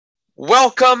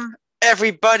Welcome,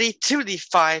 everybody, to the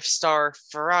Five Star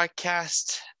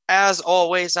Broadcast. As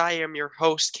always, I am your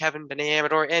host, Kevin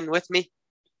Benamador, and with me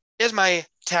is my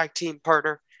tag team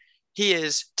partner. He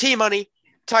is T-Money,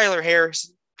 Tyler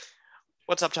Harrison.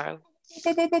 What's up, Tyler?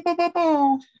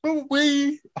 A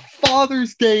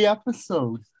Father's Day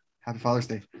episode. Happy Father's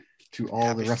Day to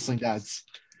all the wrestling dads.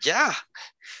 Yeah.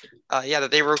 The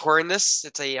day we're recording this,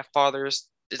 it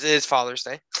is Father's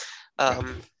Day. So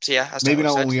yeah, as maybe Tyler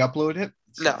not said. when we upload it.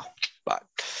 No, but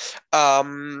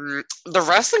the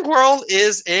wrestling world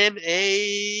is in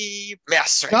a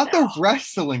mess right Not now. the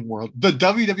wrestling world, the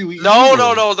WWE.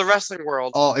 No, the wrestling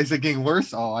world. Oh, is it getting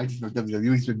worse? Oh, I just know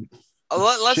WWE's been.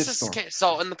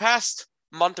 So in the past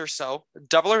month or so,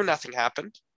 Double or Nothing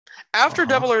happened. After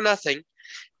Double or Nothing,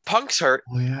 Punk's hurt.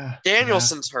 Oh yeah.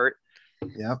 Danielson's hurt.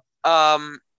 Yep.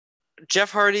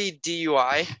 Jeff Hardy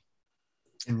DUI.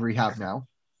 In rehab now.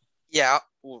 Yeah,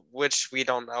 which we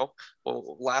don't know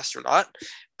will last or not.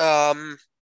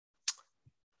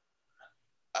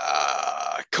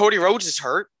 Cody Rhodes is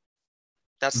hurt.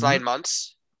 That's 9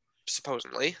 months,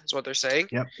 supposedly, is what they're saying.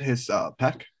 Yep, his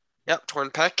pec. Yep, torn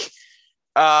pec.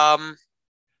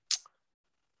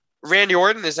 Randy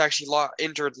Orton is actually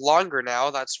injured longer now.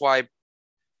 That's why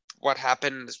what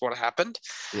happened is what happened.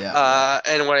 Yeah.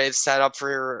 And when it's set up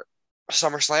for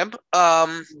SummerSlam.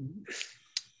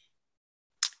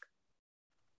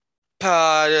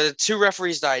 Two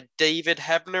referees died, David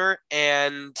Hebner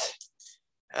and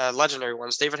legendary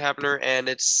ones, David Hebner, and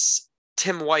it's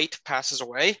Tim White passes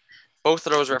away. Both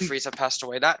of those referees have passed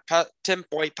away. Tim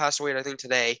White passed away, I think,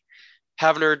 today.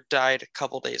 Hebner died a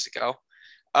couple days ago.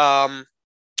 And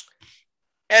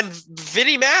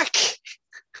Vinnie Mac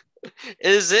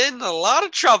is in a lot of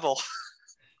trouble.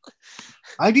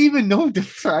 I didn't know Dave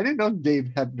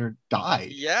Hebner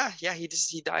died. Yeah, he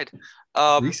died.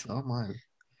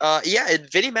 And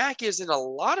Vinnie Mac is in a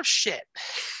lot of shit.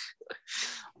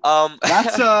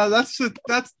 That's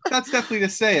definitely to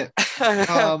say it.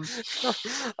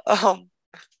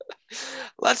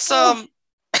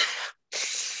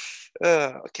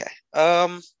 Okay.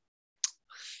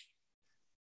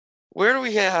 Where do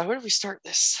we start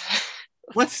this?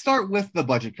 Let's start with the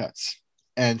budget cuts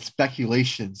and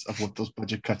speculations of what those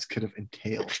budget cuts could have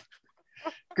entailed.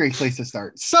 Great place to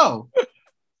start. So,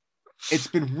 it's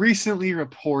been recently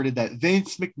reported that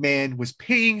Vince McMahon was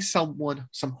paying someone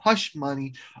some hush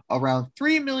money, around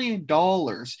 $3 million,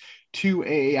 to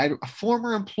a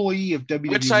former employee of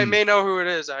WWE. Which I may know who it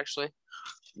is, actually.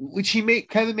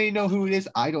 Kevin may know who it is.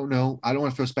 I don't know. I don't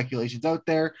want to throw speculations out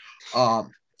there. But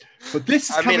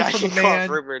this is coming from the man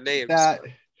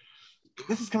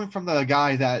this is coming from the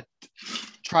guy that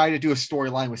tried to do a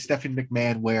storyline with Stephanie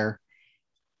McMahon where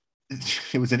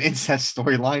it was an incest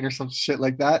storyline or some shit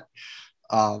like that.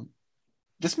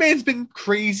 This man's been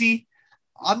crazy.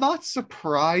 I'm not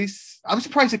surprised. I'm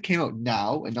surprised it came out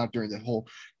now and not during the whole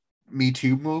Me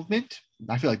Too movement.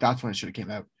 I feel like that's when it should have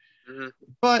came out. Mm-hmm.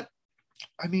 But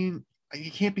I mean,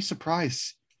 you can't be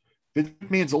surprised. Vince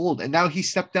McMahon's old, and now he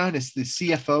stepped down as the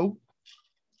CFO,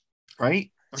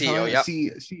 right?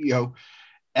 CEO,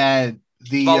 and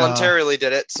the voluntarily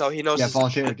did it, so he knows. Yeah,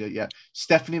 voluntarily did. Yeah,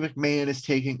 Stephanie McMahon is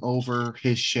taking over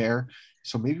his share,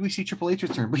 so maybe we see Triple H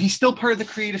return, but he's still part of the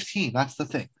creative team. That's the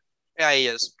thing. Yeah, he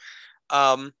is.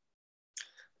 So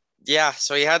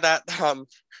he had that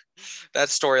that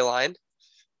storyline.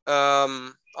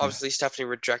 Obviously, Stephanie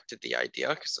rejected the idea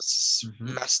because it's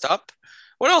messed up.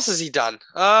 What else has he done?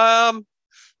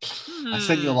 I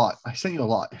sent you a lot.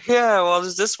 Yeah, well,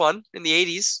 there's this one in the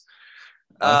 80s.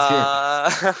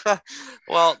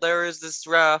 Well, there is this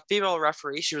female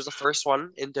referee. She was the first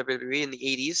one in WWE in the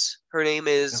 80s. Her name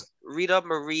is Rita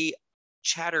Marie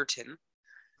Chatterton.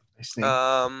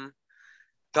 Got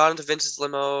into Vince's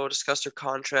limo, discussed her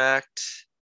contract,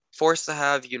 forced to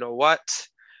have you-know-what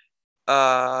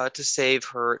to save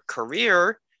her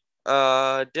career.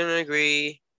 Didn't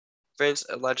agree. Vince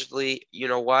allegedly,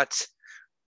 you-know-what.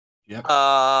 Yep.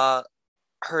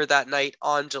 Her that night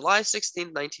on July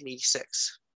 16th,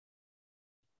 1986.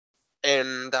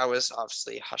 And that was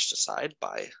obviously hushed aside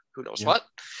by who knows what.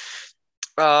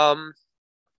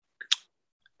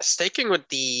 Sticking with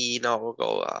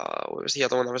what was the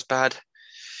other one that was bad?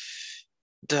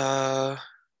 You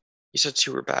said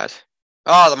two were bad.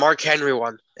 Oh, the Mark Henry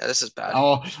one. Yeah, this is bad.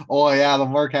 Oh yeah, the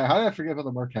Mark Henry. How did I forget about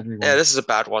the Mark Henry one? Yeah, this is a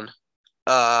bad one.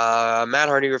 Matt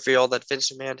Hardy revealed that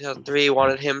Vince McMahon 2003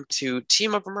 wanted him to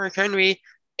team up with Mark Henry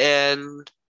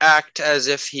and act as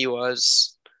if he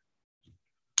was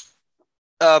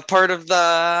part of the,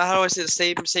 how do I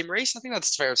say, the same race? I think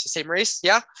that's fair. It's the same race.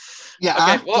 Yeah. Yeah,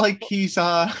 Okay. act like he's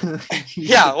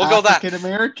Yeah, we'll go with that. African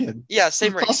American. Yeah,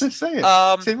 same I'll race. just say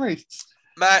it. Same race.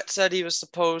 Matt said he was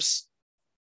supposed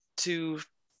to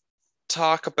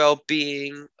talk about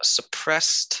being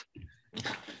suppressed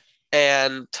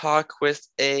and talk with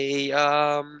a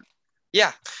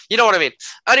yeah, you know what I mean.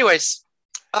 Anyways,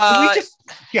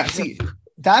 see,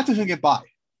 that doesn't get by,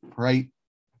 right?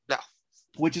 No.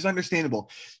 Which is understandable.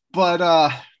 But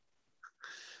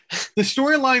the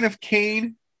storyline of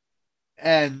Kane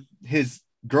and his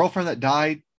girlfriend that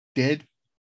died did,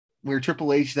 where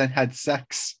Triple H then had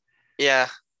sex. Yeah.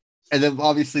 And then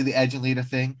obviously the Edge and Lita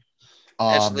thing.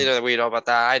 Lita, we know about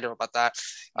that. I know about that.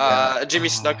 Jimmy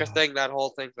Snuka thing, that whole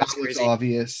thing. That's crazy. It's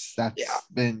obvious. That's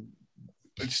been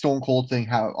Stone Cold thing,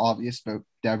 how obvious about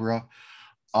Deborah.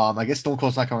 I guess Stone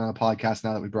Cold's not coming on the podcast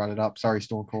now that we brought it up. Sorry,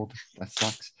 Stone Cold. That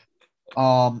sucks.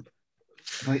 But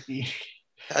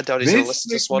I doubt he's gonna listen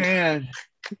to this one.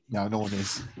 No, no one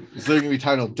is. It's literally gonna be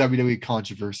titled WWE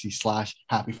Controversy /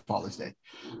 Happy Father's Day.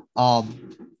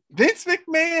 Vince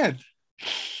McMahon.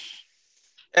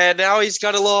 And now he's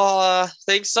got a little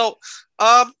thing. So,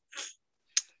 how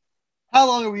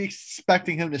long are we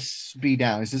expecting him to be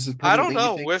down? Is this a I don't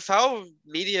know. With how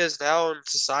media is now in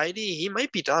society, he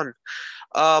might be done.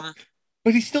 But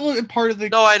he's still in part of the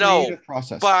creative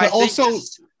process. But also,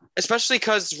 especially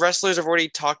because wrestlers have already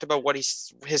talked about what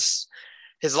his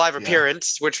live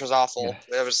appearance, which was awful.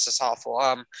 Yeah. It was just awful.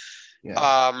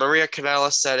 Maria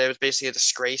Kanellis said it was basically a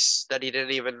disgrace that he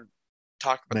didn't even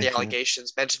talk about the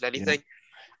allegations, mention anything. Yeah.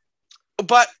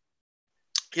 But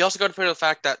you also got to put in the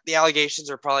fact that the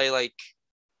allegations are probably like,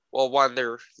 well, one,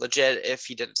 they're legit if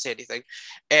he didn't say anything,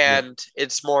 and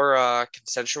it's more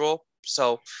consensual.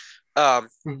 So, I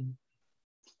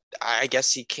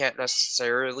guess he can't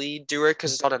necessarily do it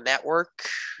because it's on a network.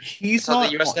 He's not on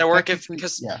the U.S. network,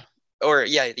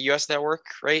 the U.S. network,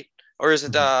 right? Or is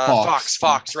it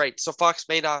Fox, right? So Fox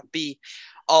may not be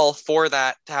all for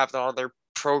that to have that on their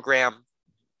program.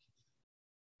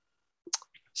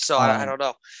 So I don't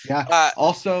know. Yeah.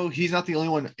 Also, he's not the only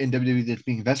one in WWE that's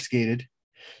being investigated.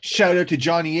 Shout out to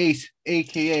Johnny Ace,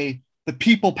 aka the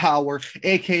People Power,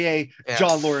 aka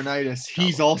John Laurinaitis.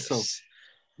 He's also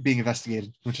being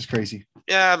investigated, which is crazy.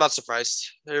 Yeah, I'm not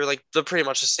surprised. They're pretty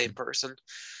much the same person.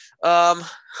 And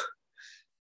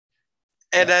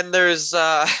then there's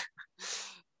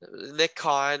Nick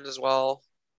Khan as well.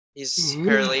 He's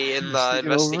apparently in the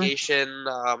investigation.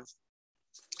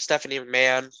 Stephanie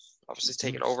McMahon obviously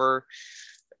taking over.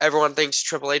 Everyone thinks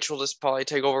Triple H will just probably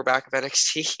take over back of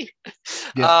NXT.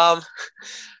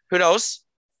 Who knows?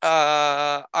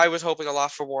 I was hoping a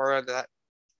lot for more on that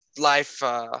live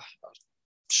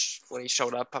when he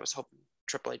showed up. I was hoping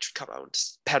Triple H would come out and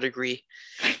just pedigree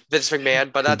Vince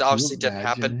McMahon, but that obviously didn't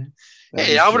happen.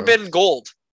 Hey, that would have been gold.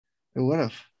 It would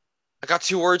have. I got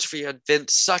 2 words for you.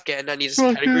 Vince, suck it, and then he just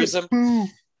pedigrees him.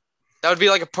 That would be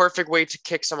like a perfect way to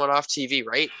kick someone off TV,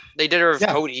 right? They did it with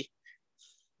Cody.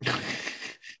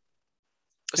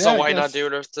 So why not do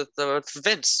it with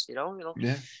Vince? You know,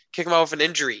 kick him out with an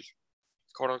injury,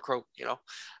 quote unquote. So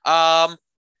I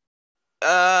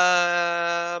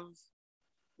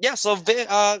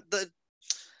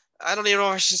don't even know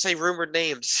if I should say rumored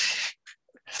names.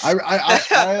 I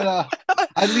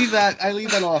leave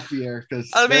that off the air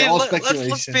because all speculation.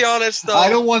 Let's be honest though. I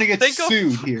don't want to get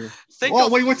sued here.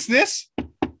 Wait, what's this?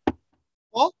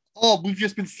 We've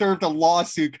just been served a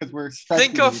lawsuit because we're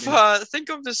speculating. Think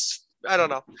of this. I don't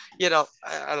know.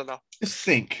 I don't know. Just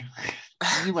think.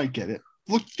 You might get it.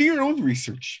 Look, do your own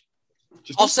research.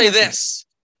 I'll say this.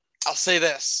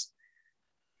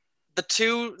 The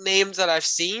 2 names that I've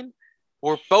seen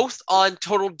were both on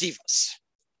Total Divas.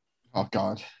 Oh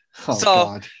God.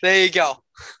 God. There you go.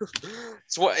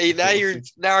 So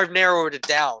now I've narrowed it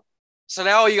down. So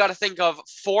now you got to think of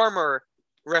former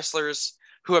wrestlers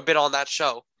who have been on that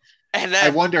show. And then I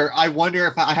wonder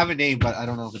if I have a name, but I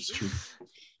don't know if it's true.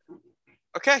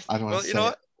 Okay. I don't want to say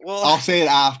it. Well, I'll say it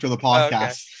after the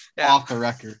podcast, off the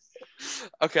record.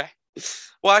 Okay.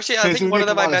 Well, actually, I think one of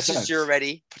them I messaged you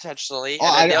already, potentially.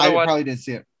 I probably didn't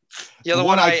see it. The other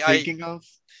one I'm thinking of.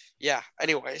 Yeah.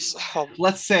 Anyways,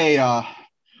 let's say. I'll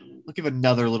give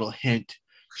another little hint.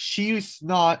 She's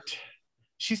not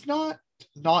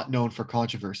known for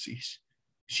controversies.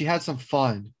 She had some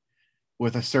fun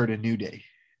with a certain New Day.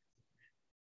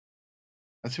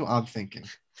 That's who I'm thinking.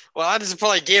 Well, I just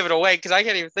probably gave it away because I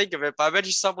can't even think of it, but I bet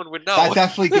you someone would know. I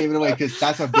definitely gave it away because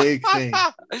that's a big thing.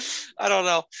 I don't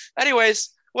know. Anyways,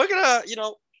 we're going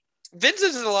to, Vince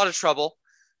is in a lot of trouble.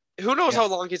 Who knows how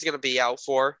long he's going to be out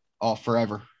for? Oh,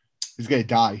 forever. He's going to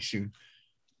die soon.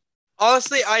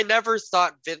 Honestly, I never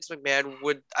thought Vince McMahon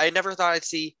would. I never thought I'd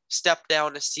see step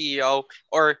down as CEO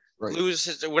or Right. lose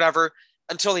his whatever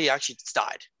until he actually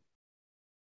died.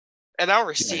 And now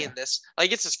we're Yeah, seeing yeah. this.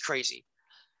 Like, it's just crazy.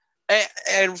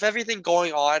 And with everything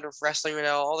going on with wrestling right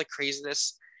now, all the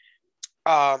craziness,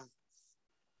 um,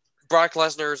 Brock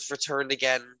Lesnar's returned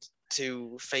again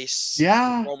to face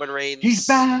Yeah, Roman he's Reigns.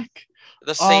 back.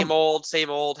 The Um,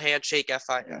 same old handshake.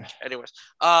 Fi. yeah. Anyways,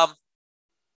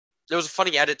 there was a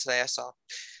funny edit today I saw.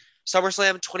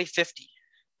 SummerSlam 2050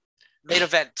 main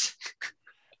event.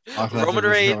 Brock Lesnar Roman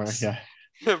versus Roman. Reigns,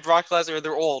 Yeah, Brock Lesnar.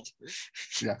 They're old.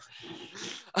 yeah.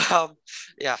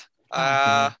 Yeah.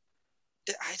 God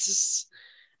damn. I just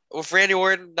with Randy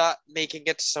Orton not making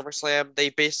it to SummerSlam, they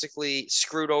basically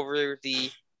screwed over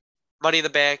the Money in the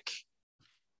Bank,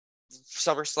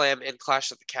 SummerSlam, and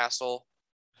Clash at the Castle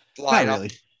Not lineup.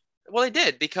 really. Well, they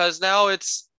did because now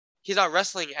he's not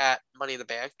wrestling at Money in the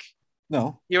Bank.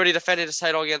 No. He already defended his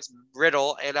title against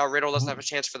Riddle, and now Riddle doesn't have a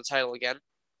chance for the title again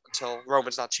until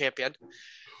Roman's not champion.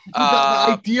 The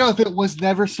idea of it was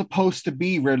never supposed to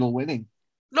be Riddle winning.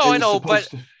 No, I know, but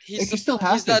it can still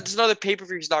happen. There's another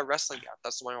pay-per-view he's not wrestling at.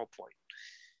 That's my whole point.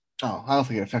 Oh, I don't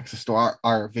think it affects the story,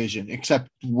 our vision, except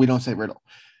we don't say Riddle.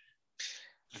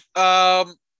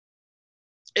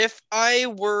 If I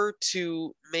were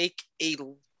to make a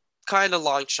kind of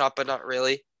long shot, but not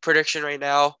really, prediction right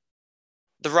now,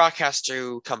 The Rock has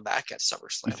to come back at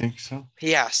SummerSlam. You think so?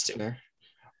 He has to. Fair.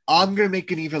 I'm going to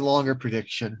make an even longer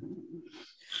prediction.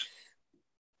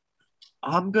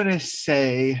 I'm going to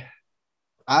say,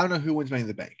 I don't know who wins Money in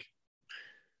the Bank.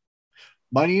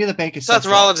 Money in the Bank is Seth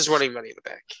Rollins is winning Money in the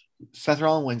Bank. Seth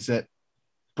Rollins wins it.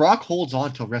 Brock holds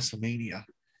on till WrestleMania.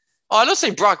 Oh, I don't say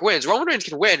Brock wins. Roman Reigns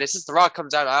can win. It's just The Rock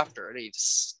comes out after and he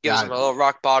just gives him a little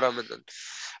rock bottom, and then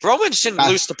Roman shouldn't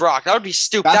lose to Brock. That would be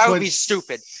stupid. That would be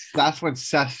stupid. That's when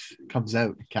Seth comes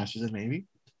out and cashes in, maybe.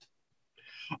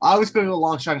 I was going to go a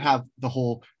long shot and have the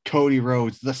whole Cody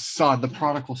Rhodes, the son, the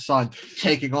prodigal son,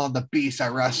 taking on the beast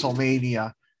at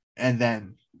WrestleMania. And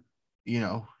then,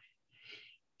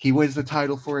 he wins the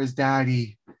title for his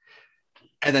daddy.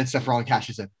 And then Seth Rollins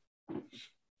cashes in.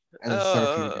 And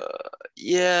then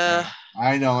yeah.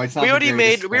 I know. It's not we already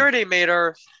made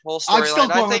our whole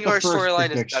storyline. I think our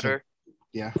storyline is better.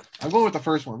 Yeah. I'm going with the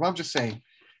first one. But I'm just saying.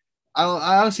 I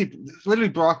honestly, literally,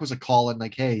 Brock was a call and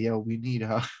like, hey, we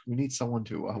need someone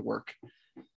to work.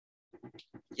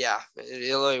 Yeah, it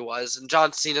really was. And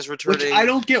John Cena's returning. Which I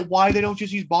don't get why they don't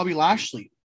just use Bobby Lashley.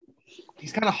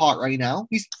 He's kind of hot right now.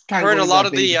 He's kind heard of a lot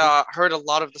of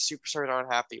the superstars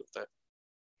aren't happy with it.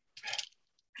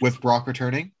 With Brock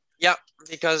returning. Yep,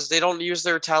 because they don't use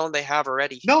their talent they have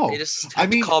already. No, they just have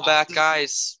to call back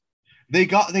guys. They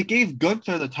gave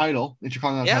Gunther the title,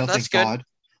 Intercontinental title. That's thank good. God.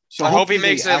 So I hope he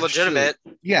makes it legitimate.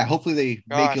 Yeah, hopefully they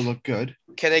make it look good.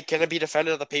 Can it be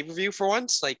defended at the pay-per-view for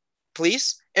once? Like,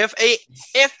 please? If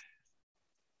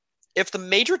the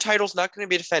major title's not going to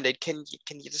be defended, can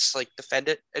you just like defend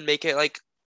it and make it like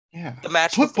the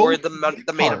match before the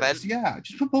main event? Yeah,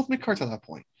 just put both mid cards at that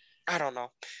point. I don't know.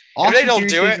 Austin if they don't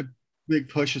do it, a big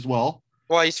push as well.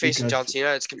 Well, he's facing John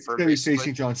Cena. It's confirmed. He's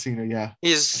facing John Cena. Yeah,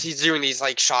 he's doing these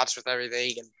like shots with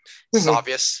everything, and it's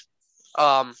obvious.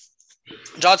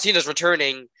 John Cena's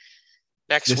returning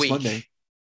next week. Monday.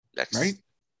 Right?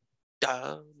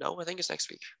 No, I think it's next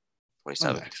week.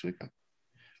 27th. Next week.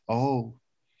 Oh,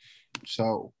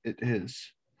 so it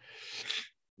is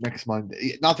next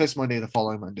Monday. Not this Monday, the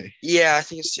following Monday. Yeah, I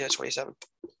think it's 27th.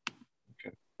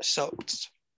 Okay. So,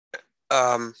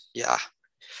 yeah.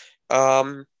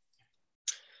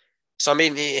 So I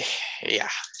mean, yeah,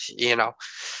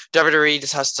 WWE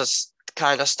just has to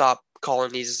kind of stop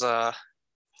calling these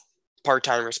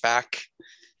part-timers back,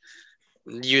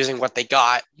 using what they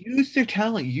got. Use their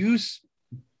talent. Use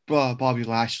Bobby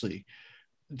Lashley.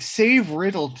 Save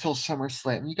Riddle till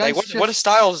SummerSlam. You guys, what is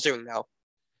Styles doing now?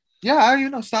 Yeah, I don't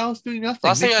even know. Styles doing nothing.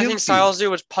 Last thing I think Styles did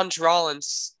was punch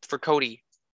Rollins for Cody.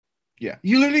 Yeah,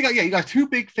 you literally got you got two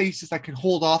big faces that can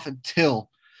hold off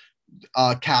until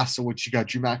Castle, which you got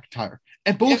Drew McIntyre,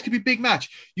 and both could be big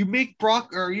match. You make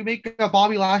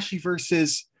Bobby Lashley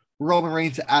versus Roman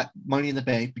Reigns at Money in the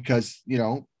Bank because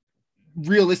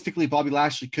realistically Bobby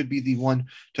Lashley could be the one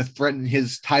to threaten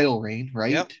his title reign,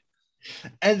 right? Yep.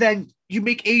 And then you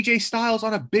make AJ Styles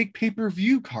on a big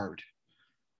pay-per-view card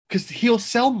because he'll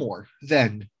sell more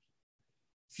then.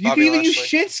 You can even use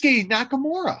Shinsuke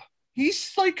Nakamura.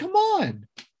 He's like, come on.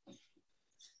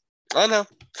 I know.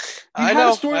 You had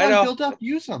a storyline built up.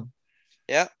 Use him.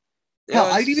 Yeah. Hell,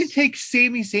 I'd even take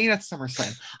Sami Zayn at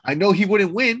SummerSlam. I know he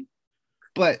wouldn't win,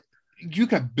 but you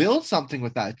could build something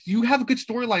with that. You have a good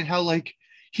storyline. How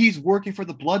He's working for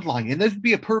the bloodline, and this would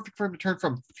be a perfect for him to turn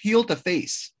from heel to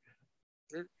face.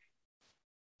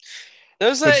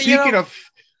 There's But a, speaking of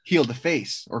heel to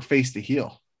face or face to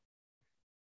heel,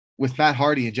 with Matt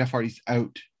Hardy and Jeff Hardy's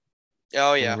out.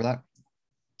 Oh yeah. Remember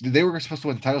that? They were supposed to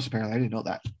win the titles, apparently. I didn't know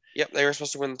that. Yep, they were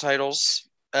supposed to win the titles.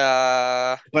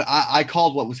 But I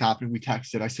called what was happening. We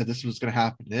texted. I said this was going to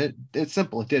happen. It's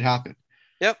simple. It did happen.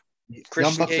 Yep.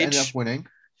 Young Bucks ended up winning.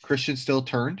 Christian still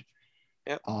turned.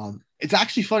 Yep. It's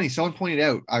actually funny. Someone pointed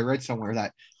out, I read somewhere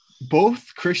that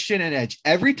both Christian and Edge,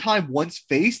 every time one's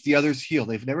face, the other's heel.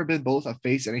 They've never been both a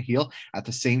face and a heel at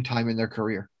the same time in their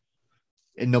career.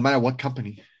 And no matter what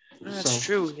company. That's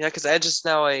true. Yeah, because Edge is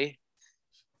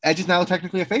now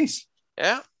technically a face.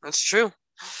 Yeah, that's true.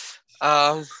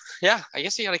 Yeah, I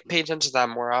guess you gotta pay attention to that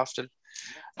more often.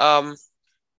 But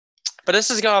this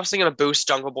is obviously gonna boost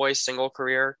Jungle Boy's single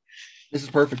career. This is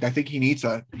perfect. I think he needs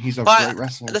a. He's a great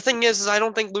wrestler. The thing is I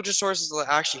don't think Luchasaurus is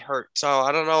actually hurt, so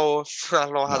I don't know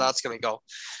how that's gonna go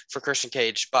for Christian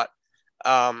Cage. But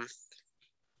yeah,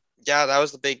 that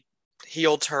was the big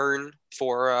heel turn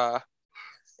for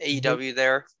AEW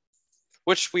there,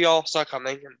 which we all saw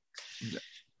coming.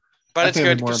 But it's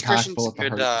good because Christian's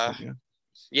good.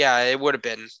 Yeah, it would have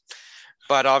been.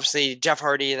 But obviously, Jeff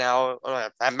Hardy now,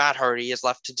 Matt Hardy is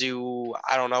left to do.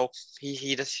 I don't know.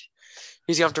 He's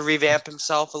gonna have to revamp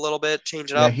himself a little bit,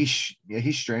 change it up. He's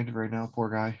stranded right now. Poor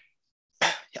guy.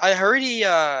 I heard they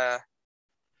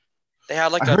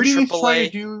had like a AAA. He's trying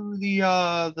to do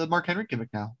the Mark Henry gimmick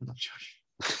now.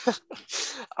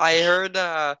 I heard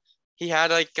he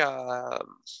had like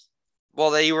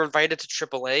they were invited to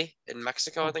AAA in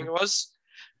Mexico, I think it was.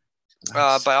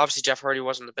 Nice. But obviously Jeff Hardy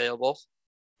wasn't available.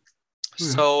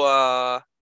 So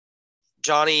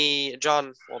John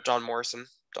Morrison,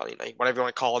 Johnny Knight, whatever you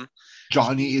want to call him.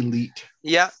 Johnny Elite.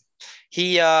 Yeah.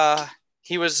 He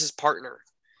was his partner.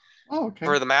 Oh, okay.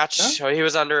 For the match. Yeah. So he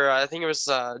was under I think it was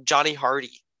Johnny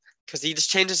Hardy. Because he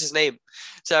just changes his name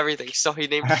to everything. So he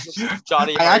named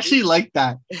Johnny Hardy. I actually like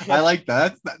that. I like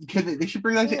that. They should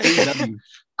bring that to AEW.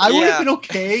 I would have been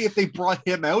okay if they brought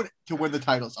him out to win the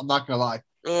titles. I'm not going to lie.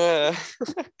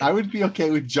 I would be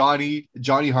okay with Johnny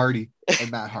Hardy and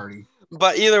Matt Hardy.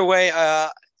 But either way,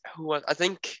 I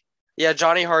think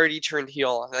Johnny Hardy turned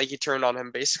heel. Like he turned on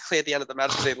him basically at the end of the match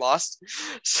because they lost.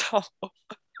 So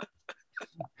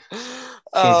is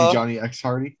he Johnny X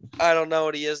Hardy? I don't know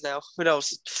what he is now. Who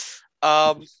knows?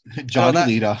 Johnny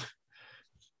Lita.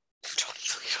 Johnny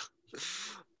Lita.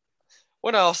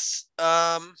 What else?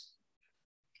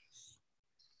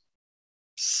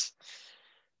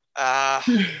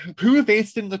 Who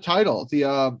advanced in the title?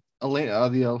 The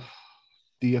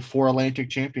For Atlantic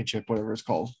Championship, whatever it's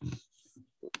called.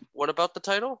 What about the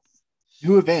title?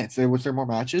 Who advanced? Was there more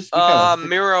matches?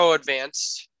 Miro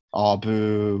advanced. Oh,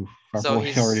 boo. Our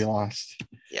boy already lost.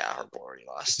 Yeah, our boy already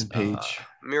lost. Page.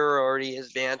 Miro already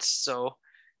advanced, so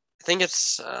I think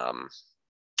it's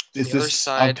is this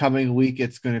side. Upcoming week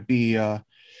it's going to be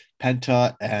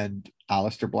Penta and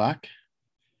Aleister Black?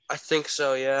 I think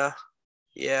so, yeah.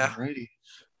 Yeah. Alrighty.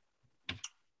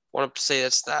 Want to say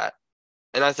it's that.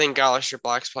 And I think Aleister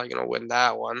Black's probably going to win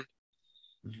that one.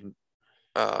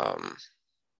 Mm-hmm.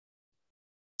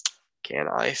 Can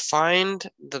I find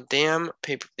the damn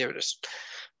paper? There it is.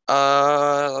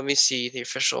 Let me see the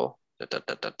official.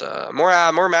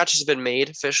 More matches have been made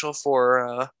official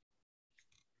for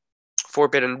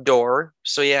Forbidden Door.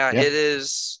 So yeah, It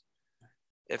is.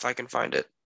 If I can find it.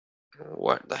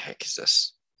 What the heck is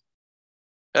this?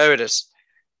 There it is.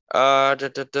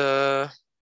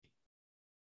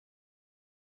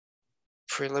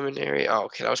 Preliminary. Oh,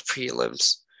 okay, that was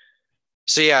prelims.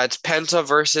 So yeah, it's Penta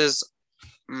versus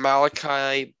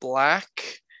Malachi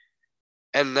Black,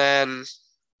 and then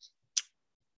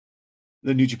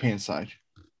the New Japan side.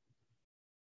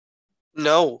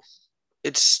 No,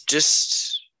 it's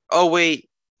just. Oh wait,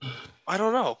 I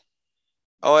don't know.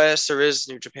 Oh yes, there is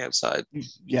New Japan side.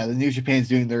 Yeah, the New Japan's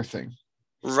doing their thing.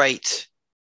 Right.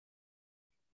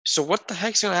 So what the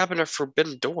heck's gonna happen at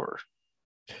Forbidden Door?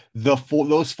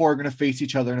 Those four are gonna face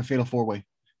each other in a fatal 4-way.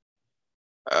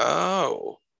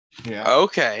 Oh. Yeah.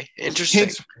 Okay. Interesting.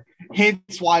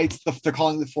 Hence why they're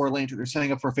calling the For Atlantic. They're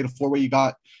setting up for a fatal 4-way. You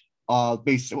got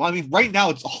basically. Well, I mean, right now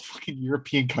it's all fucking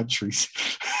European countries.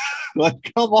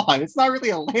 Like, come on, it's not really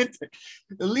Atlantic.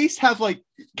 At least have like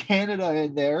Canada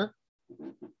in there.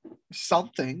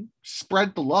 Something.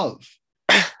 Spread the love.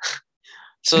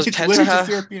 So it's literally just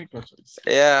European countries.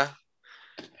 Yeah.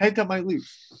 Penta might lose.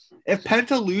 If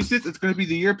Penta loses, it's going to be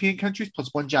the European countries plus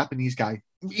one Japanese guy.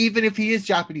 Even if he is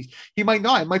Japanese, he might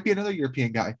not. It might be another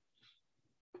European guy.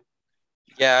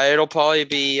 Yeah, it'll probably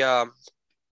be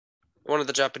one of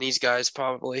the Japanese guys,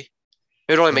 probably.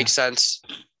 It would only Yeah. make sense.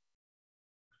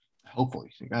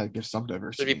 Hopefully, you gotta give some It'd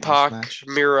diversity be in this Pac, match.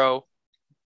 Miro,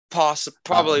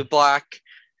 probably Um, Black,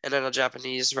 and then a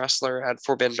Japanese wrestler at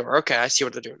Forbidden Door. Okay, I see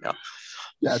what they're doing now.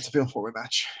 Yeah, it's a fatal 4-way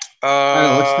match. I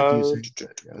know, it's confusing. Uh,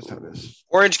 Yeah, that's how it is.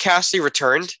 Orange Cassidy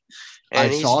returned, I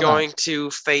and he's saw that. going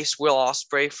to face Will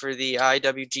Ospreay for the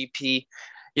IWGP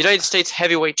United States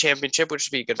Heavyweight Championship, which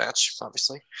would be a good match,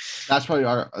 obviously. That's probably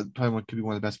what could be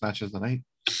one of the best matches of the night.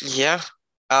 Yeah.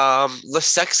 The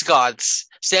Sex Gods.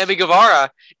 Sammy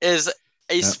Guevara is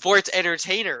a Yep. sports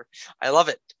entertainer. I love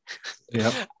it.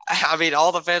 Yep. I mean,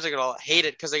 all the fans are gonna hate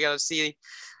it because they gotta see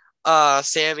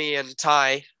Sammy and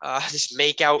Ty just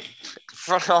make out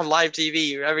on live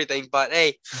TV or everything. But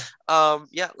hey,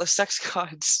 yeah, the Sex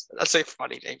Gods. That's a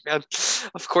funny name, man.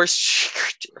 Of course,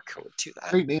 Jericho would do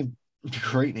that. Great name.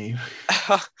 Great name.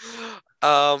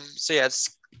 So yeah,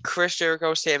 it's Chris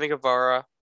Jericho, Sammy Guevara,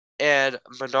 and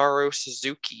Minoru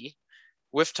Suzuki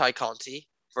with Ty Conti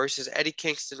versus Eddie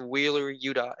Kingston, Wheeler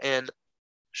Yuta, and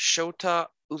Shota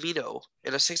Umino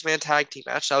in a 6-man tag team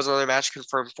match. That was another match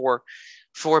confirmed for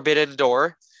Forbidden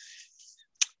Door.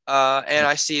 And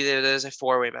I see that it is a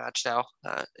 4-way match now.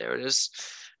 There it is.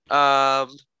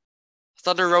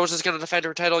 Thunder Rosa is going to defend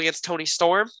her title against Toni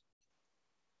Storm.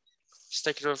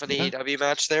 Sticking with an AEW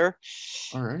match there.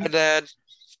 All right. And then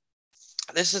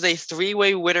this is a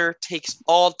 3-way winner takes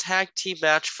all tag team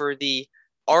match for the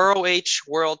ROH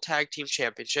World Tag Team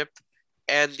Championship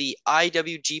and the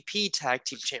IWGP Tag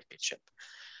Team Championship.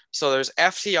 So there's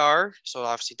FTR, so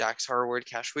obviously Dax Harwood,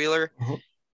 Cash Wheeler,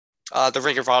 the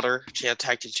Ring of Honor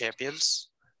Tag Team Champions.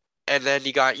 And then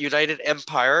you got United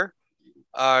Empire,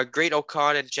 Great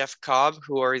O'Khan and Jeff Cobb,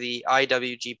 who are the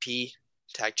IWGP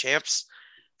Tag Champs,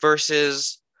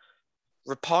 versus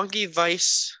Roppongi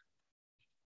Vice,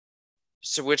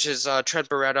 so which is Trent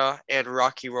Beretta and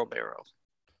Rocky Romero.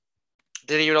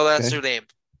 Didn't even know that's their name.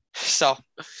 So,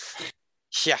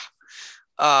 yeah.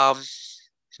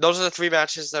 Those are the 3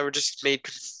 matches that were just made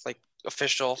like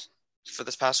official for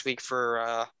this past week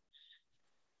for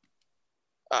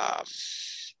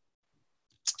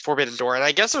Forbidden Door. And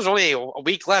I guess there's only a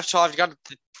week left, so I've got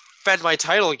to defend my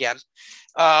title again.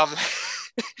 I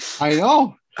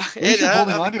know. We've been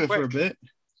holding on to it for a bit.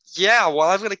 Yeah, well,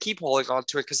 I'm going to keep holding on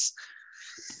to it because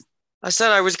I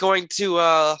said I was going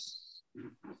to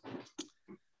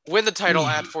win the title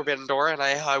at Forbidden Door, and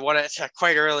I won it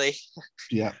quite early.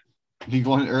 Yeah. You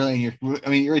won it early,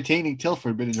 and you're retaining till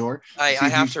Forbidden Door. I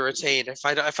have to retain. If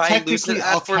I lose it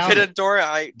at Forbidden Door,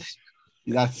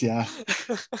 That's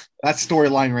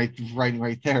storyline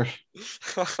right there.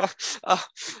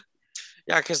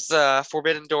 Yeah, because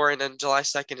Forbidden Door and then July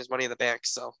 2nd is Money in the Bank,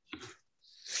 so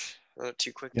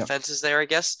 2 quick defenses there, I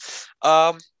guess.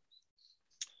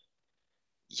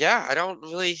 Yeah,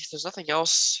 there's nothing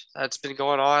else that's been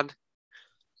going on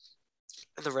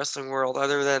in the wrestling world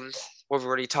other than what we've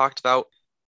already talked about.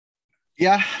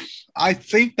 Yeah, I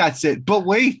think that's it. But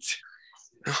wait,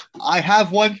 I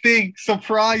have one thing.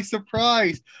 Surprise,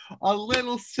 surprise. A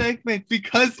little segment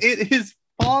because it is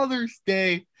Father's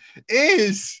Day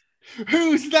is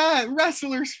Who's That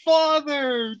Wrestler's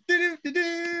Father?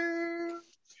 Do-do-do-do.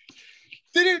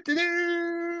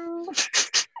 Do-do-do-do.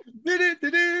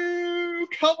 Do-do-do-do.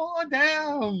 Come on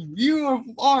down. You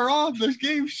are on the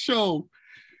game show.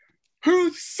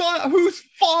 Whose wrestler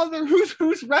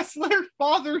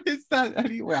father is that?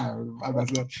 Anyway,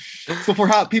 so for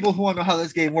people who want to know how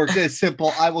this game works, it's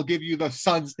simple. I will give you the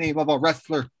son's name of a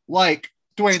wrestler, like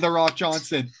Dwayne "The Rock"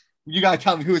 Johnson. You gotta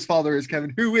tell me who his father is,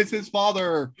 Kevin. Who is his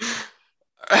father?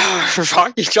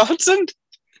 Rocky Johnson?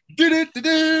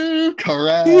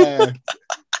 Correct.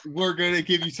 We're gonna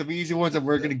give you some easy ones, and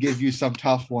we're gonna give you some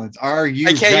tough ones. Are you?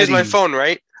 I can't ready? use my phone,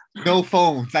 right? No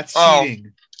phones. That's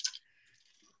cheating.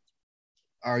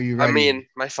 Are you ready? I mean,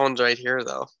 my phone's right here,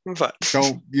 though. But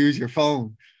don't use your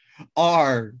phone.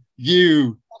 Are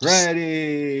you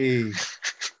ready?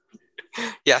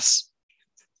 Yes.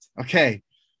 Okay.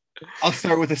 I'll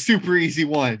start with a super easy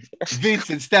one.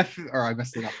 Vince and Stephanie. Or I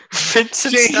messed it up. Vince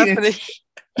and Stephanie.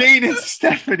 Jane and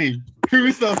Stephanie.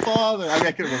 Who's the father?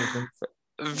 I couldn't remember.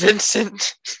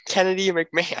 Vincent Kennedy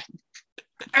McMahon.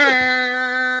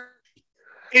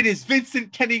 It is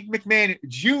Vincent Kennedy McMahon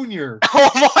Jr.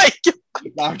 Oh my God.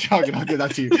 No, I'm joking. I'll give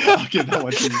that to you. I'll give that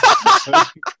one to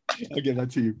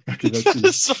you.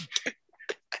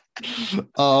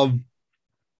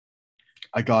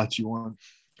 I got you one.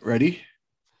 Ready?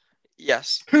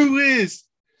 Yes. Who is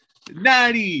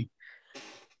Natalia?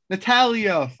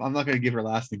 I'm not going to give her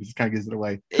last name because it kind of gives it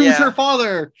away. Who's her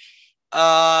father?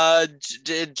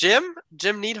 Jim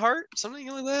Neidhart, something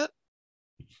like that.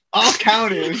 I'll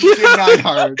count it. You did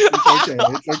Neidhart. It's okay.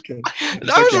 It's okay. It's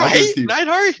That was okay. I'll give it right. to you.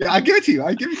 Neidhart. Yeah, I give it to you.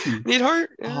 I give it to you. Neidhart.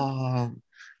 Yeah.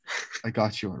 I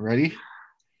got you one. Ready?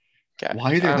 Okay.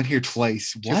 Why are they on here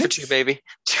twice? Two for What? two, baby.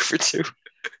 2 for 2.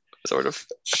 Sort of.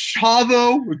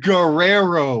 Chavo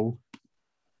Guerrero.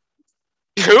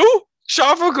 Who?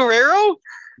 Chavo Guerrero?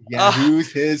 Yeah,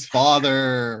 who's his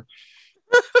father?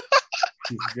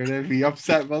 You're gonna be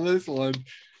upset by this one.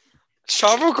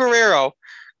 Chavo Guerrero.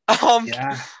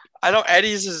 Yeah. I know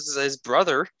Eddie's his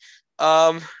brother.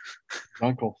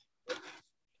 Uncle.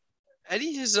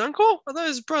 Eddie's his uncle? I thought it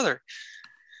was his brother.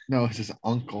 No, it's his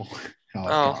uncle.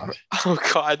 God. Oh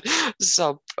God.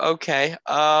 So okay.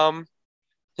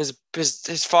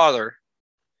 His father.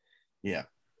 Yeah.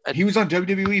 He was on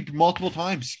WWE multiple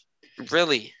times.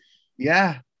 Really?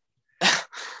 Yeah.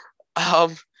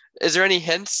 Is there any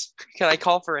hints? Can I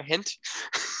call for a hint?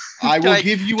 I will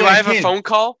give you do I have a phone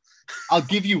call? I'll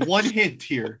give you one hint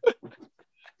here.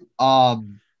 The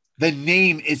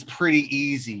name is pretty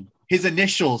easy. His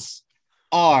initials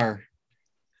are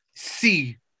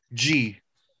CG.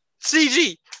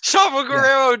 CG. Chavo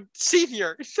Guerrero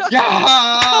Sr.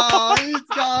 Yeah, he's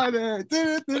got it.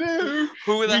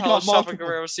 Who the hell is Chavo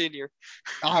Guerrero Sr.?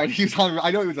 He was on.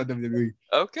 I know he was on WWE.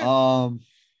 Okay.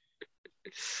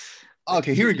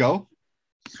 Okay, here we go.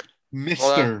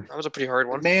 Mr. That was a pretty hard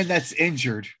one. Man that's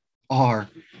injured.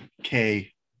 RKO.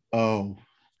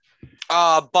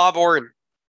 Bob Orton.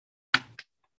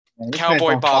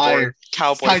 Cowboy Bob Orton.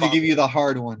 It's time to give you the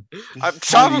hard one.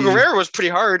 Chavo Guerrero was pretty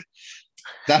hard.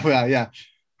 Yeah.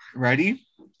 Ready?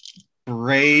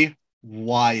 Bray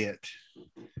Wyatt.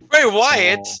 Bray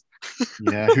Wyatt?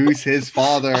 Yeah, who's his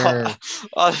father?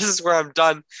 This is where I'm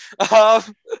done.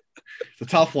 It's a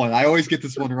tough one. I always get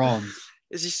this one wrong.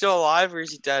 Is he still alive or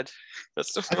is he dead? I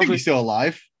think he's still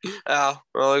alive. Oh,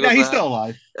 yeah, he's still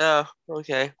alive. Oh,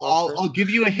 okay. Well, I'll give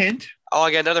you a hint. I'll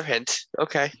get another hint.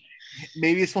 Okay.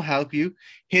 Maybe this will help you.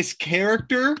 His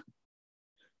character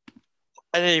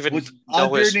I didn't even was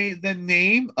know under the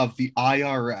name of the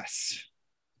IRS.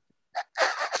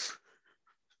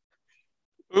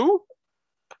 Who?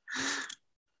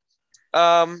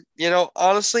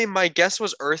 Honestly, my guess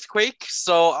was earthquake,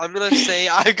 so I'm gonna say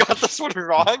I got this one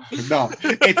wrong. No,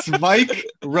 it's Mike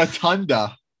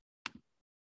Rotunda.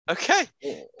 Okay.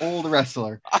 Old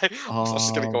wrestler. I was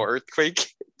just gonna go earthquake.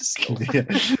 Yeah.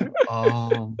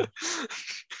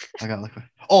 I got like.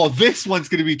 Oh, this one's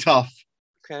gonna be tough.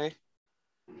 Okay.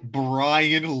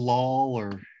 Brian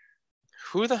Lawler.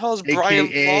 Who the hell is Brian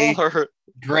Lawler?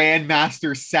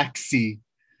 Grandmaster Sexy.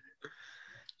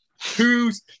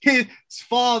 Who's his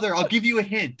father? I'll give you a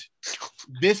hint.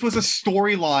 This was a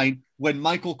storyline when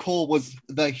Michael Cole was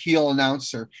the heel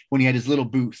announcer when he had his little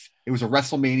booth. It was a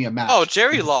WrestleMania match. Oh,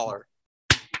 Jerry Lawler.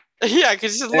 Yeah,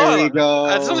 because he's there Lawler. You go.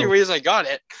 That's the only reason I got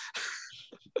it.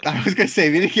 I was gonna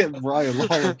say we didn't get Brian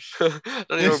Lawler.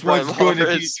 This one's going to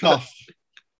be tough.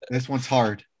 This one's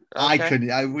hard. Okay. I couldn't.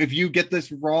 If you get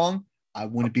this wrong, I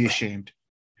wouldn't be ashamed.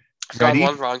 I've got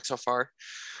one wrong so far.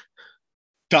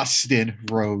 Dustin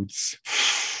Rhodes.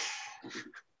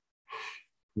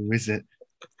 Who is it?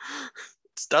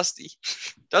 It's Dusty.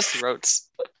 Dusty Rhodes.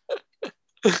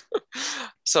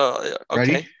 So, okay.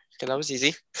 Ready? Okay, that was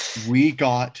easy. We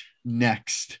got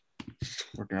next.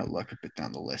 We're going to look a bit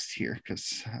down the list here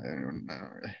because I don't know.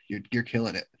 You're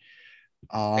killing it.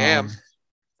 Damn.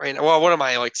 Right now, well, what am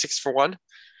I, like 6 for 1?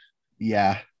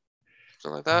 Yeah.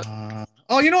 Something like that.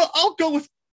 You know what? I'll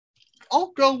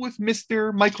go with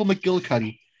Mr. Michael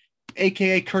McGillicuddy,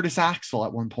 aka Curtis Axel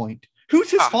at one point. Who's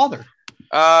his father?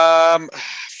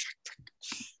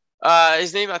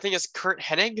 His name I think is Kurt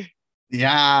Hennig.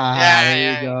 Yeah,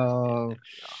 there you go.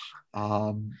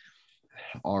 All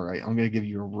right, I'm gonna give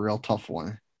you a real tough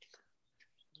one.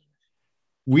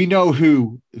 We know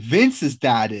who Vince's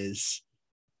dad is,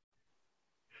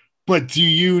 but do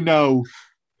you know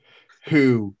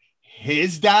who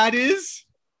his dad is?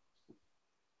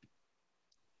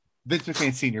 Vince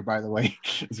McMahon Sr., by the way,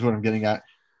 is what I'm getting at.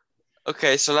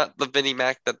 Okay, so not the Vinnie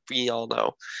Mac that we all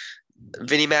know.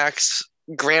 Vinnie Mac's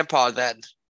grandpa then.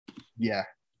 Yeah.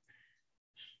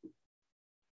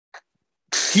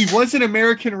 He was an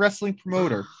American wrestling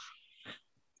promoter.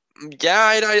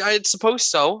 Yeah, I'd suppose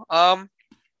so. I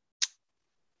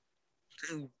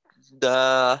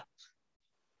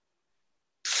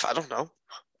don't know.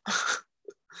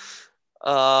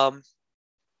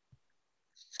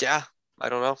 Yeah, I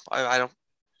don't know. I don't.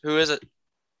 Who is it?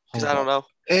 Because I don't know.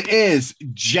 It is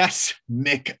Jess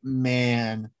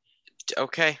McMahon.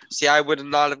 Okay. See, I would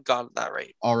not have gotten that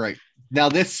right. All right. Now,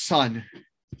 this son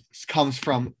comes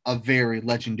from a very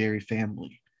legendary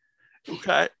family.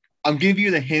 Okay. I'm giving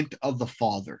you the hint of the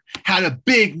father. Had a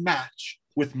big match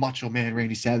with Macho Man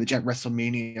Randy Savage at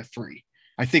WrestleMania 3.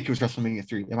 I think it was WrestleMania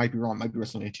 3. It might be wrong. It might be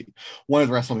WrestleMania 2. One of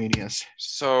the WrestleManias.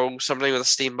 So something with the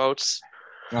steamboats.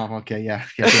 Oh, okay. Yeah.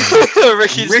 Damn.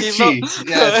 Ricky Richie. Steamboat.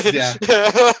 Yes.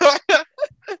 Yeah.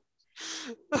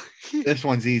 This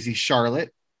one's easy.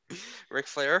 Charlotte. Ric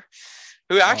Flair,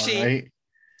 who All actually right.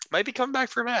 might be coming back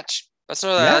for a match. That's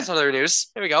Yeah. another news.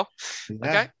 There we go. Yeah.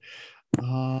 Okay.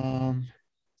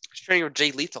 He's training with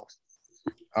Jay Lethal.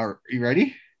 Are you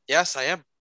ready? Yes, I am.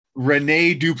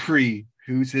 Rene Dupree.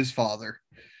 Who's his father?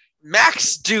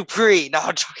 Max Dupree. No,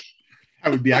 I'm joking.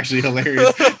 That would be actually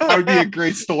hilarious. That would be a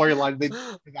great storyline.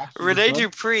 Rene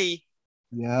Dupree.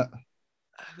 Yeah.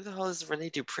 Who the hell is Rene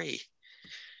Dupree?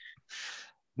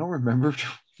 I don't remember.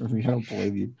 I don't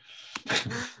believe you.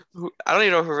 I don't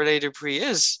even know who Rene Dupree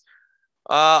is.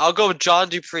 I'll go with John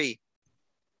Dupree.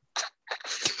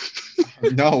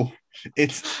 No,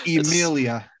 it's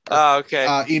Emilia. Oh, okay.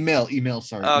 Emil,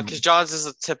 sorry. Because John's is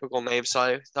a typical name, so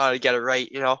I thought I'd get it right,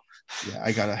 you know. Yeah,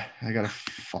 I gotta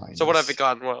find. So what have I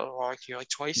gotten wrong here? Like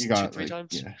twice, you got 3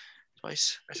 times? Yeah.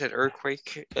 Twice. I said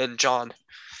Earthquake and John.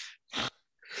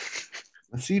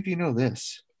 Let's see if you know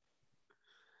this.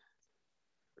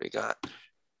 What we got?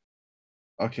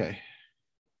 Okay.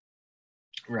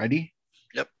 Ready?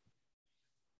 Yep.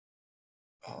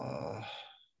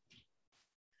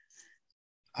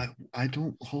 I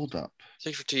don't hold up.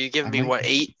 6 for 2. You giving me what,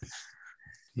 8?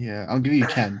 Yeah, I'll give you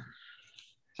 10.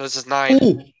 So this is 9.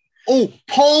 Oh,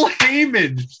 Paul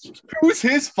Heyman. Who's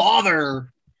his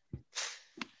father?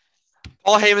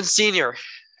 Paul Heyman Sr.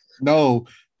 No,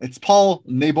 it's Paul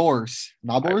Nabors.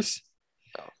 Nabors?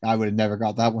 No. I would have never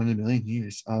got that one in a million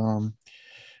years. I'm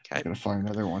Okay. gonna find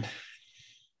another one.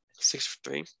 6 for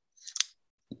 3.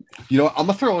 You know what? I'm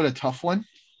gonna throw in a tough one.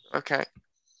 Okay.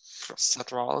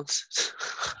 Seth Rollins.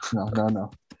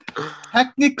 No.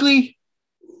 Technically,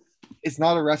 it's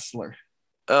not a wrestler.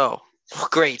 Oh,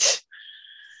 great.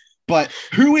 But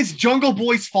who is Jungle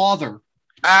Boy's father?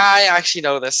 I actually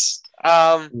know this.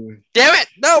 Damn it!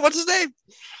 No, what's his name?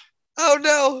 Oh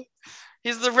no,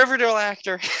 he's the Riverdale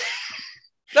actor.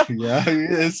 No. Yeah, he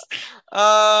is.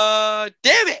 Damn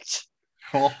it!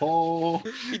 Oh,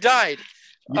 he died.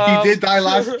 He did die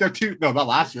last year. No, not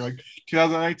last year, like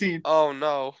 2019. Oh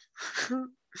no.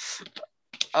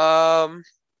 I'll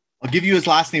give you his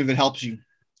last name if it helps you.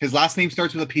 His last name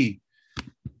starts with a P.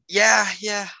 Yeah.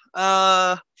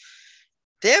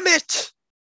 Damn it!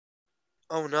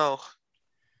 Oh no.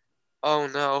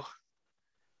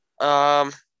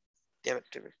 Damn it.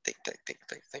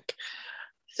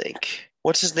 Think.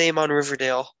 What's his name on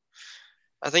Riverdale?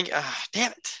 I think.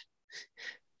 Damn it.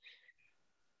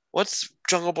 What's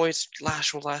Jungle Boy's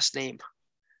last name?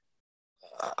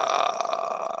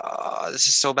 This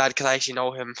is so bad because I actually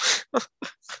know him.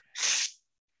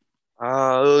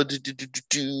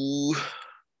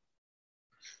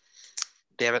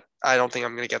 Damn it. I don't think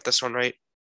I'm going to get this one right.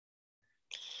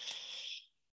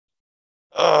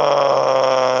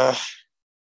 I'm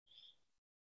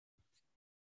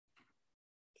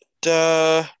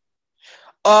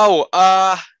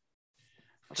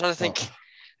trying to think.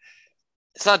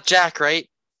 It's not Jack, right?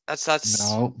 That's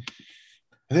No.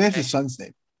 I think that's his son's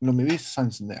name. No, maybe his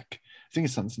son's Nick. I think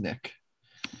his son's Nick.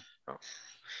 Oh.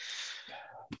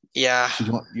 Yeah. So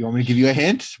you want me to give you a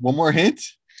hint? One more hint?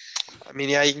 I mean,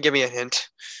 yeah, you can give me a hint.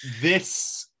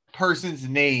 This person's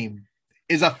name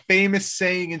is a famous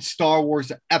saying in Star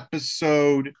Wars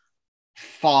Episode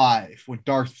 5 when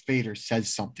Darth Vader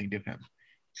says something to him.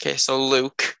 Okay, so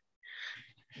Luke.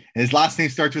 His last name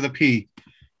starts with a P.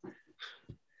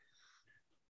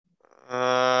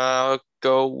 I'll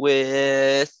go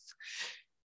with...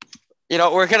 You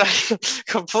know, we're going to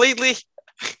completely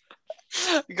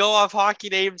go off hockey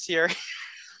names here.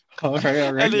 All right.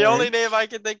 And the only name I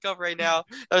can think of right now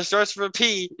that starts with a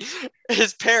P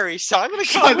is Perry. So I'm going to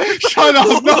shut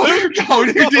up. No, you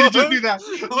didn't just do that.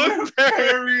 Luke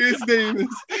Perry, his name is.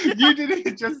 You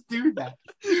didn't just do that.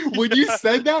 When you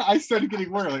said that, I started getting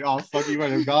worried. Like, oh, fuck, you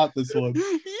might have got this one.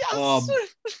 Yes.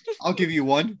 I'll give you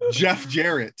one. Jeff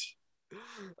Jarrett.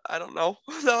 I don't know.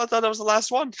 No, I thought that was the last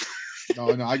one.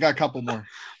 No, I got a couple more.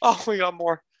 Oh, we got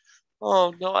more.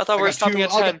 Oh, no, I thought we were stopping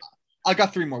at 10. I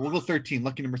got 3 more. We'll go 13.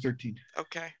 Lucky number 13.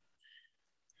 Okay.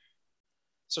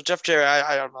 So Jeff Jarrett,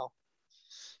 I don't know.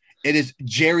 It is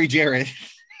Jerry Jarrett.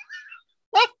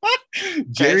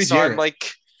 Jerry Jarrett. I'm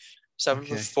like 7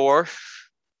 for 4.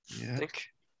 Yeah. I think.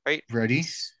 Right? Ready?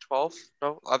 12?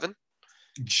 No, 11?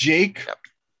 Jake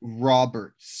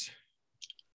Roberts.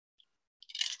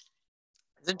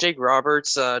 Isn't Jake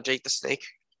Roberts Jake the Snake?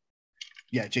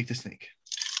 Yeah, Jake the Snake.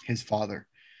 His father.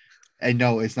 And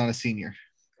no, it's not a senior.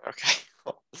 Okay.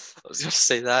 Well, I was gonna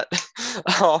say that.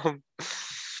 Um,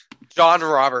 John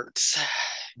Roberts.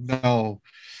 No,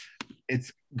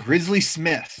 it's Grizzly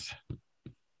Smith.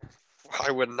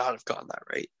 I would not have gotten that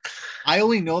right. I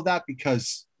only know that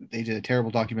because they did a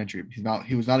terrible documentary.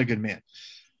 He was not a good man.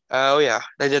 Oh yeah,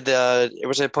 they did the. It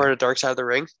was a part of Dark Side of the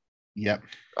Ring. Yep.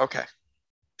 Okay,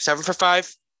 7 for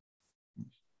 5.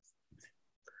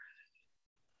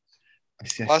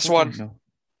 I Last still one. don't know.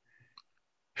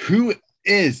 Who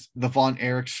is the Von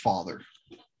Erich's father?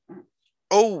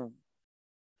 Oh,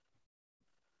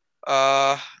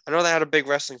 I know they had a big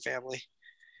wrestling family.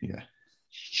 Yeah.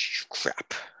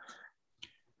 Crap.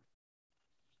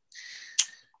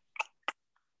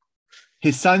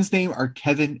 His sons' name are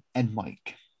Kevin and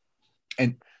Mike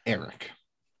and Eric.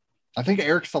 I think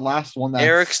Eric's the last one that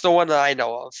Eric's the one that I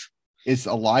know of. is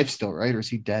alive still, right? Or is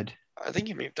he dead? I think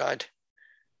he may have died.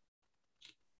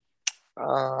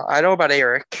 I know about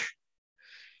Eric.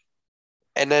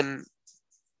 And then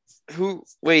who?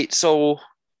 Wait, so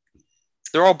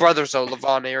they're all brothers though.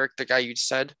 Levon, Eric, the guy you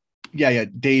said. Yeah.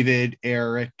 David,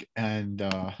 Eric, and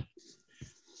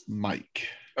Mike.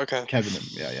 Okay. Kevin.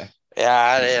 Yeah.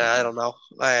 Yeah, I don't know.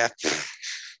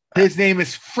 His name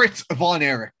is Fritz Von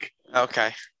Erich.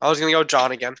 Okay. I was gonna go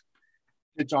John again.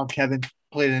 Good job, Kevin.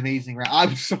 Played an amazing round.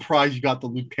 I'm surprised you got the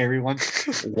Luke Perry one.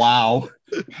 Wow.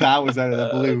 That was out of the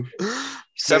blue.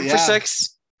 7 for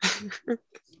 6.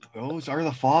 Those are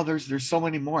the fathers. There's so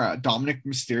many more. Dominic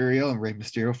Mysterio and Rey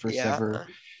Mysterio first ever.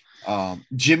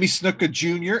 Jimmy Snuka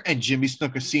Jr. and Jimmy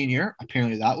Snuka Sr.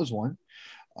 Apparently that was one.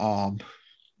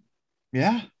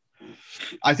 Yeah.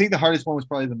 I think the hardest one was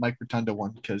probably the Mike Rotunda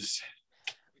one because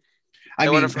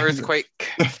One of Earthquake.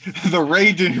 The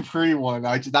Ray Dupree one.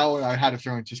 That one I had to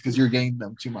throw in just because you're getting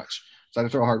them too much. So I had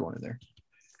to throw a hard one in there.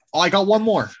 Oh, I got one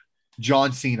more.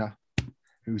 John Cena,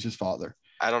 who's his father.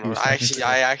 I don't know. I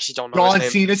actually don't know. John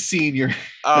Cena Sr.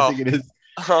 Oh. I think it is.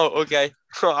 Oh, okay.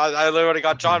 I literally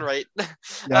got John right.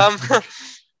 Yeah.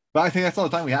 But I think that's all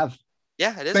the time we have.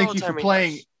 Yeah, it is. Thank you for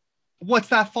playing. What's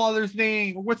that father's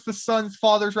name? What's the son's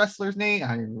father's wrestler's name? I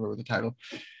don't even remember the title.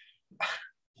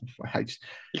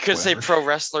 You could say pro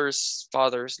wrestler's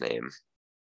father's name.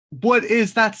 What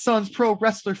is that son's pro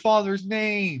wrestler father's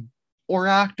name or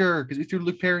actor? Because we threw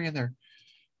Luke Perry in there.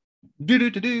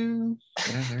 Do.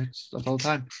 Yeah, that's all the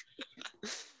time.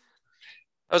 That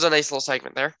was a nice little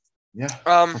segment there. Yeah.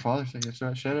 For Father's Day,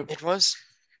 shut up. It was.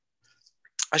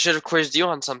 I should have quizzed you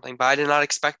on something, but I did not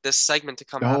expect this segment to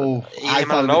come out. I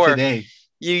thought of it today.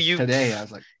 Today, I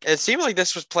was like, it seemed like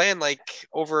this was planned like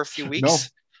over a few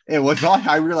weeks. No, it was not.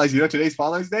 I realized today's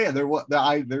Father's Day, and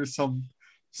there's some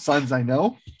sons I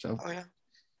know. So yeah,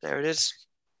 there it is.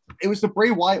 It was the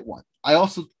Bray Wyatt one. I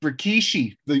also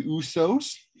Rikishi, the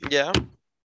Usos. Yeah,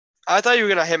 I thought you were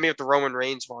gonna hit me with the Roman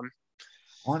Reigns one.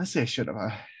 Honestly, I should have.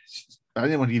 I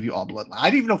didn't want to give you all bloodline. I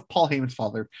didn't even know if Paul Heyman's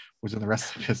father was in the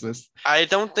rest of the business. I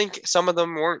don't think some of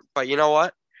them weren't, but you know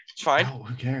what? It's fine. No,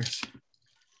 who cares?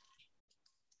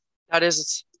 That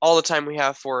is all the time we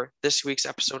have for this week's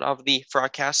episode of the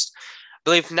Frogcast. I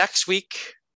believe next week,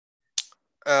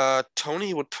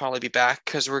 Tony would probably be back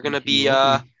because we're going to be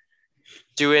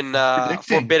doing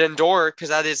Forbidden Door because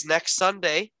that is next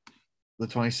Sunday. The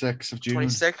 26th of June.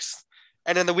 26th.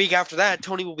 And then the week after that,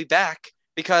 Tony will be back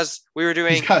because we were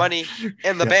doing Money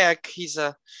in the Bank. He's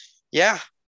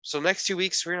So next 2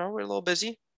 weeks, we're a little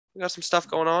busy. We got some stuff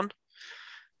going on.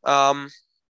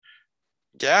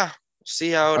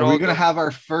 See how it all. Are we going to have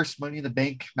our first Money in the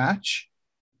Bank match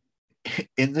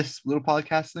in this little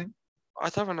podcast thing? I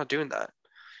thought we're not doing that.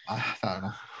 I don't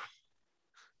know.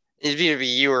 It'd either be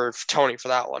you or Tony for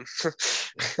that one.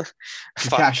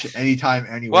 Cash it anytime,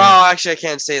 anywhere. Well, actually, I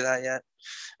can't say that yet.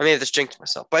 I may have just jinxed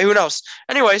myself, but who knows?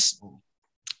 Anyways,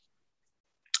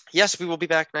 yes, we will be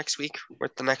back next week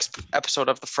with the next episode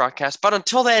of the Frogcast. But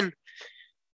until then,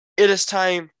 it is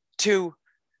time to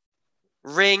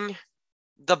ring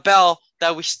the bell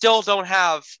that we still don't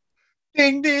have.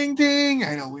 Ding, ding, ding.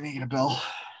 I know we need a bell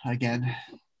again.